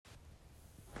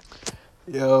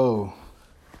Yo,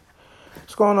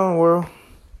 what's going on, world?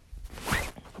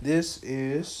 This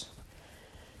is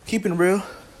Keeping It Real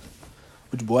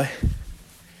with your boy,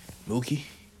 Mookie.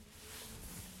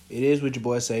 It is what your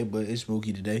boy say, but it's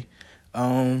Mookie today.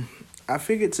 I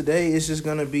figured today is just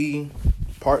gonna be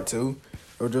part 2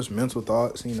 or just mental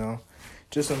thoughts,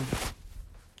 just some,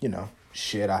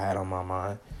 shit I had on my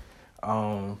mind.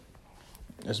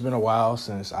 It's been a while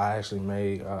since I actually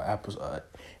made an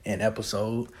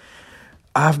episode.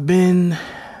 I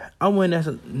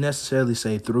wouldn't necessarily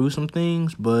say through some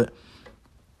things, but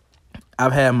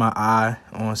I've had my eye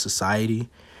on society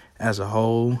as a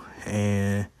whole,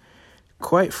 and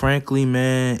quite frankly,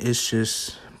 man, it's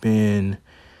just been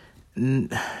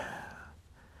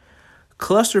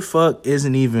clusterfuck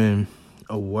isn't even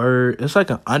a word. It's like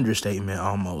an understatement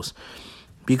almost,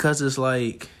 because it's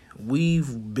like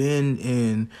we've been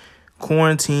in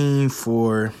quarantine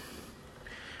for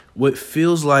what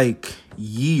feels like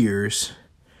years,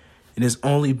 and it's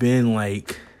only been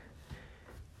like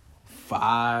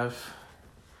 5-6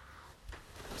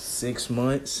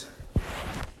 months,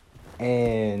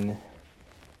 and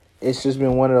it's just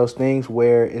been one of those things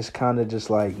where it's kind of just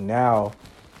like now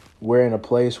we're in a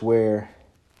place where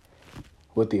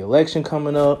with the election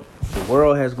coming up, the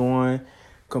world has gone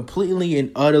completely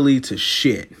and utterly to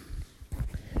shit,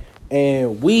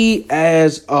 and we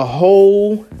as a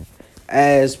whole,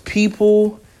 as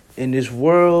people in this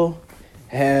world,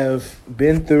 have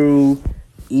been through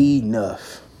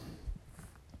enough.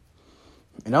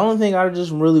 And the only thing I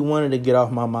just really wanted to get off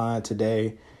my mind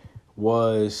today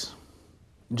was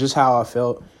just how I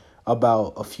felt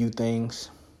about a few things.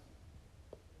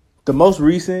 The most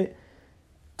recent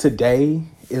today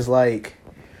is like,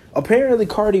 apparently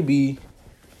Cardi B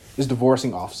is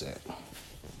divorcing Offset.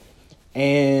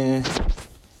 And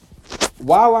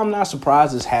while I'm not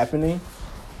surprised it's happening,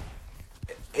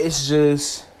 it's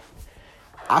just,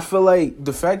 I feel like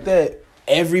the fact that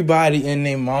everybody and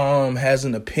their mom has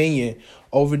an opinion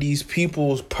over these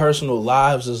people's personal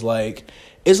lives is like,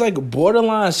 it's like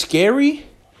borderline scary,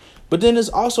 but then it's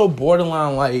also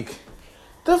borderline like,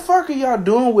 the fuck are y'all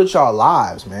doing with y'all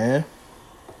lives, man?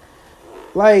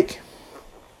 Like,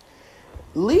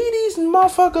 leave these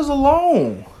motherfuckers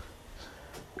alone.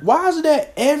 Why is it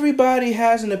that everybody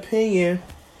has an opinion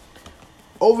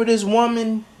over this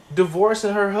woman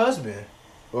divorcing her husband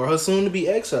or her soon-to-be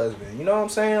ex-husband? You know what I'm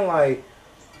saying? Like,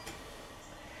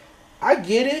 I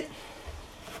get it.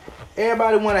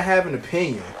 Everybody want to have an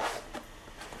opinion.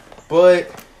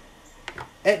 But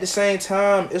at the same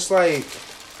time, it's like,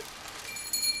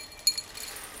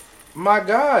 my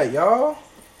God, y'all,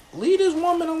 leave this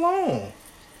woman alone.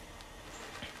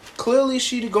 Clearly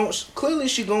she going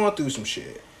through some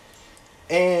shit.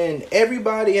 And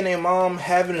everybody and their mom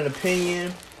having an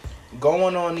opinion,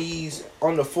 going on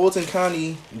the Fulton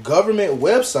County government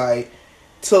website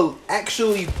to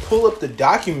actually pull up the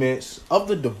documents of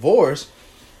the divorce.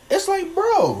 It's like,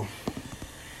 bro,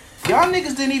 y'all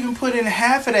niggas didn't even put in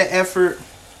half of that effort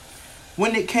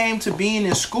when it came to being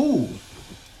in school.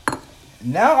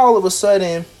 Now all of a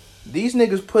sudden, these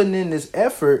niggas putting in this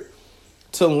effort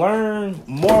to learn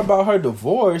more about her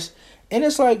divorce, and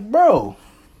it's like, bro,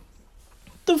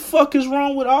 the fuck is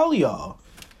wrong with all of y'all?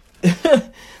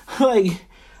 Like,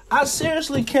 I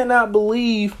seriously cannot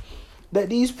believe that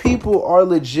these people are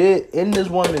legit in this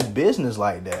woman's business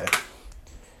like that.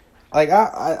 Like,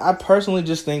 I personally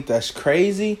just think that's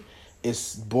crazy.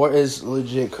 It's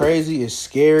legit crazy. It's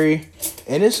scary.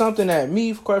 And it's something that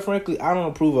me, quite frankly, I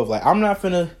don't approve of. Like, I'm not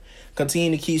finna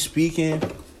continue to keep speaking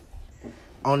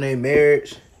on their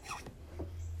marriage.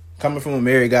 Coming from a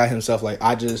married guy himself, like,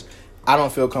 I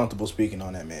don't feel comfortable speaking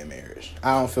on that man's marriage.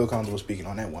 I don't feel comfortable speaking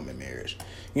on that woman's marriage.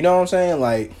 You know what I'm saying?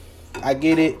 Like, I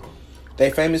get it. They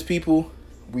famous people.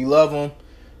 We love them.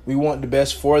 We want the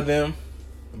best for them.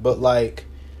 But, like,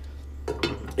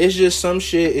 it's just some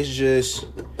shit. It's just,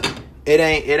 it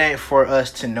ain't for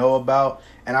us to know about.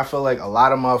 And I feel like a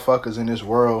lot of motherfuckers in this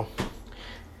world,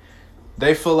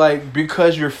 they feel like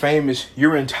because you're famous,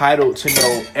 you're entitled to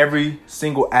know every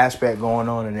single aspect going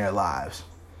on in their lives.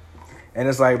 And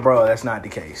it's like, bro, that's not the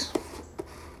case.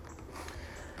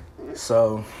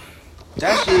 So,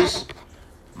 that's just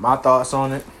my thoughts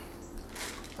on it.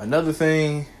 Another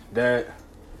thing that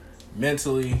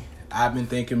mentally I've been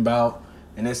thinking about,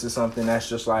 and this is something that's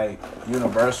just like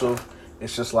universal,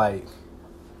 it's just like,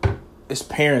 it's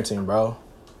parenting, bro.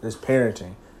 It's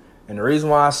parenting. And the reason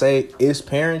why I say it's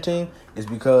parenting is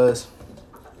because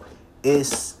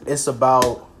it's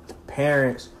about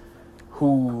parents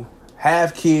who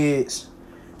have kids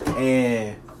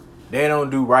and they don't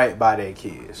do right by their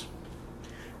kids.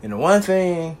 And the one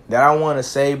thing that I want to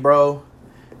say, bro,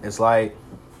 It's like,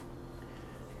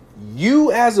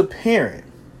 you as a parent,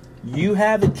 you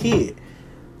have a kid,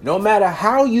 no matter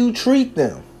how you treat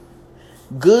them,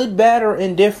 good, bad, or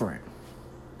indifferent,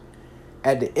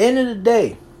 at the end of the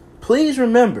day, please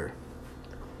remember,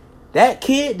 that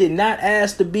kid did not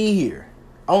ask to be here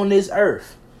on this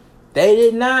earth. They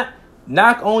did not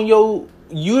knock on your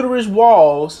uterus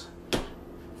walls.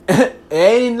 They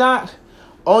didn't knock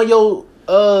on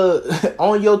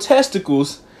your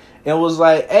testicles and was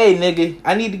like, hey, nigga,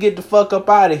 I need to get the fuck up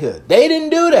out of here. They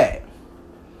didn't do that.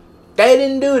 They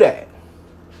didn't do that.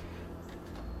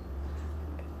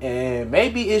 And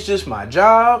maybe it's just my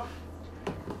job.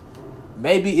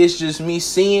 Maybe it's just me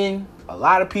seeing a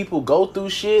lot of people go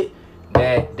through shit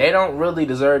that they don't really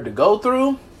deserve to go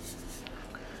through.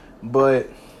 But,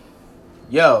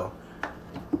 yo,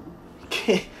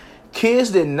 kids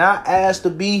did not ask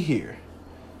to be here.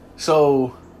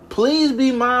 So, please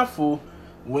be mindful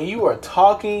when you are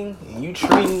talking and you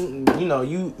treating,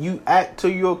 you act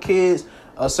to your kids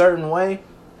a certain way.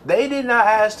 They did not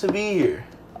ask to be here.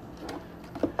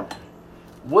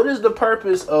 What is the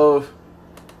purpose of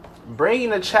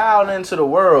bringing a child into the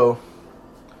world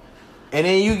and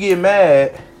then you get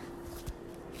mad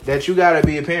that you gotta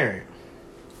be a parent?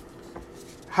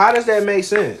 How does that make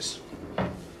sense?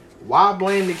 Why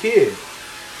blame the kid?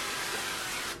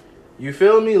 You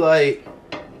feel me? Like,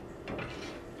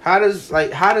 how does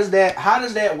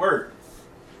that work?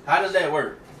 How does that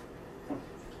work?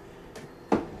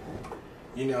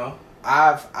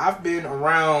 I've been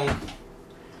around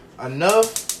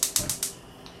enough.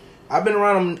 I've been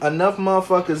around enough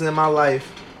motherfuckers in my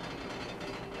life.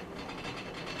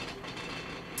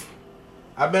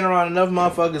 I've been around enough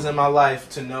motherfuckers in my life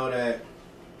to know that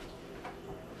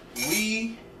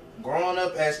we, growing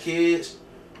up as kids,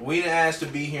 we didn't ask to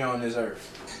be here on this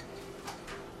earth.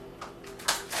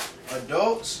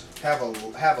 Adults have a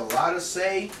lot of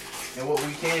say in what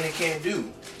we can and can't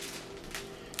do.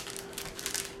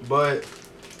 But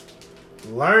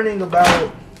learning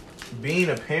about being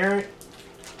a parent,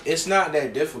 it's not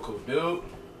that difficult, dude.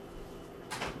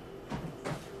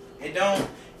 It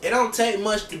don't take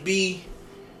much to be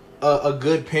a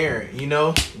good parent,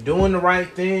 doing the right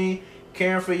thing,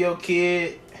 caring for your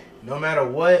kid, no matter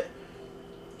what.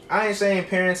 I ain't saying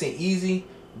parenting easy,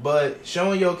 but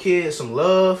showing your kids some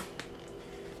love,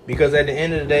 because at the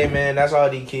end of the day, man, that's all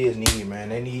these kids need, man.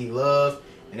 They need love,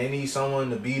 and they need someone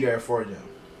to be there for them.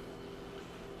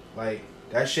 Like,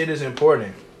 that shit is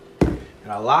important. And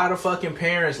a lot of fucking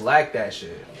parents lack that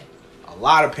shit. A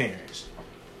lot of parents.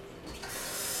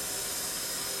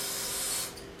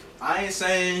 I ain't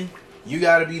saying you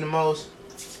gotta be the most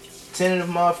tentative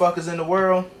motherfuckers in the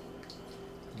world,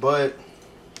 but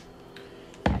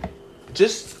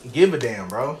just give a damn,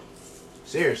 bro.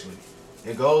 Seriously.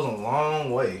 It goes a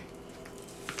long way.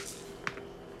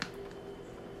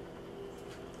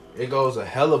 It goes a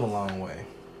hell of a long way.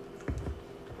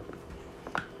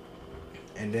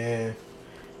 And then,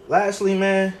 lastly,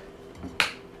 man,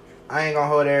 I ain't gonna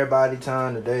hold everybody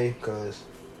time today because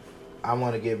I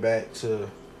want to get back to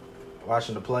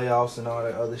watching the playoffs and all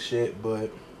that other shit.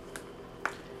 But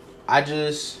I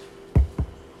just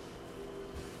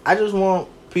want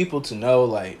people to know,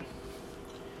 like,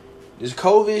 this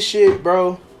COVID shit,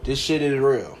 bro, this shit is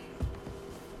real.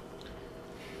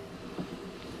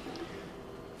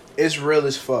 It's real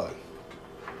as fuck.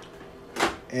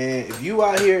 And if you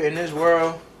out here in this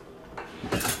world,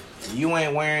 you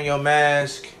ain't wearing your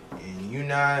mask, and you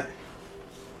not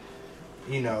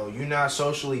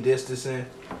socially distancing,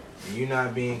 and you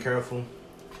not being careful,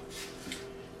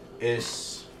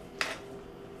 it's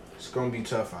gonna be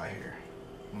tough out here.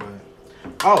 But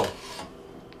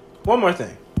one more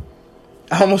thing.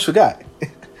 I almost forgot.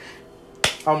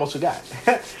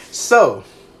 So,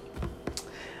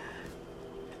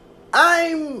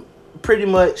 I'm pretty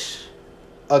much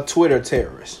a Twitter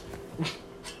terrorist.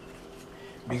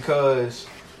 Because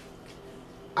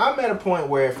I'm at a point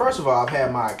where, first of all, I've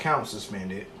had my account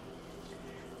suspended.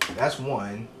 That's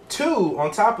one. Two,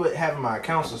 on top of having my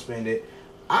account suspended,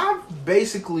 I've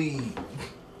bullied.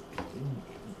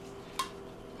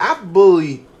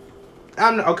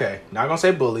 Not gonna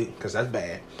say bullied, because that's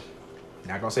bad.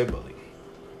 Not gonna say bullied.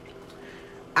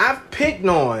 I've picked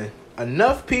on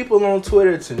enough people on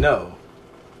Twitter to know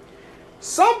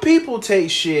some people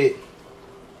take shit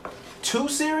too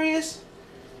serious,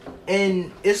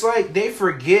 and it's like they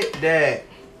forget that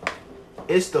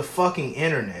it's the fucking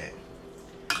internet.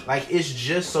 Like, it's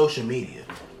just social media.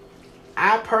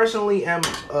 I personally am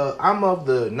I'm of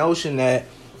the notion that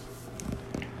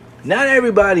not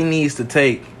everybody needs to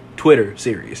take Twitter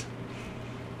serious.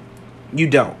 You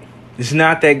don't. It's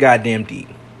not that goddamn deep.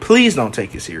 please don't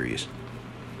take it serious.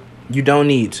 You don't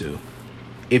need to.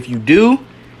 If you do,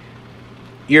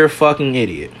 you're a fucking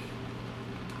idiot.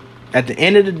 At the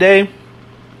end of the day,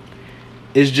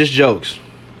 it's just jokes.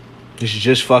 It's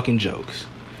just fucking jokes.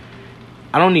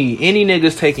 I don't need any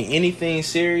niggas taking anything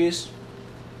serious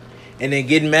and then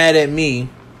getting mad at me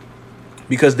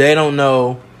because they don't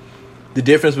know the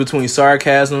difference between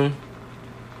sarcasm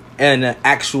and an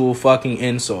actual fucking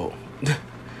insult.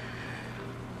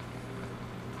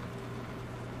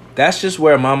 That's just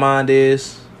where my mind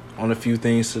is on a few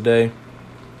things today.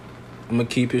 I'm going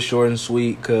to keep it short and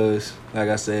sweet because, like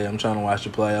I said, I'm trying to watch the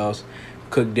playoffs,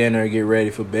 cook dinner, get ready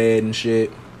for bed and shit.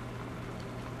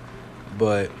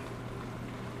 But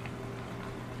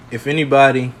if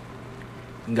anybody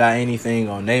got anything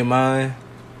on their mind,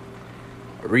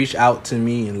 reach out to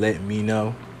me and let me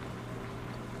know,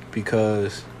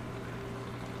 because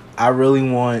I really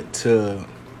want to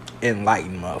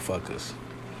enlighten motherfuckers.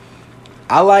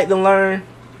 I like to learn,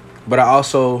 but I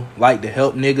also like to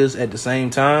help niggas at the same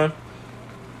time.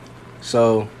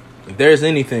 So if there's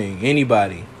anything,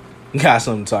 anybody got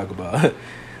something to talk about,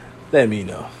 let me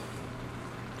know.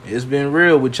 It's been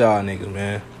real with y'all niggas,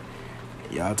 man.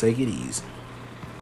 Y'all take it easy.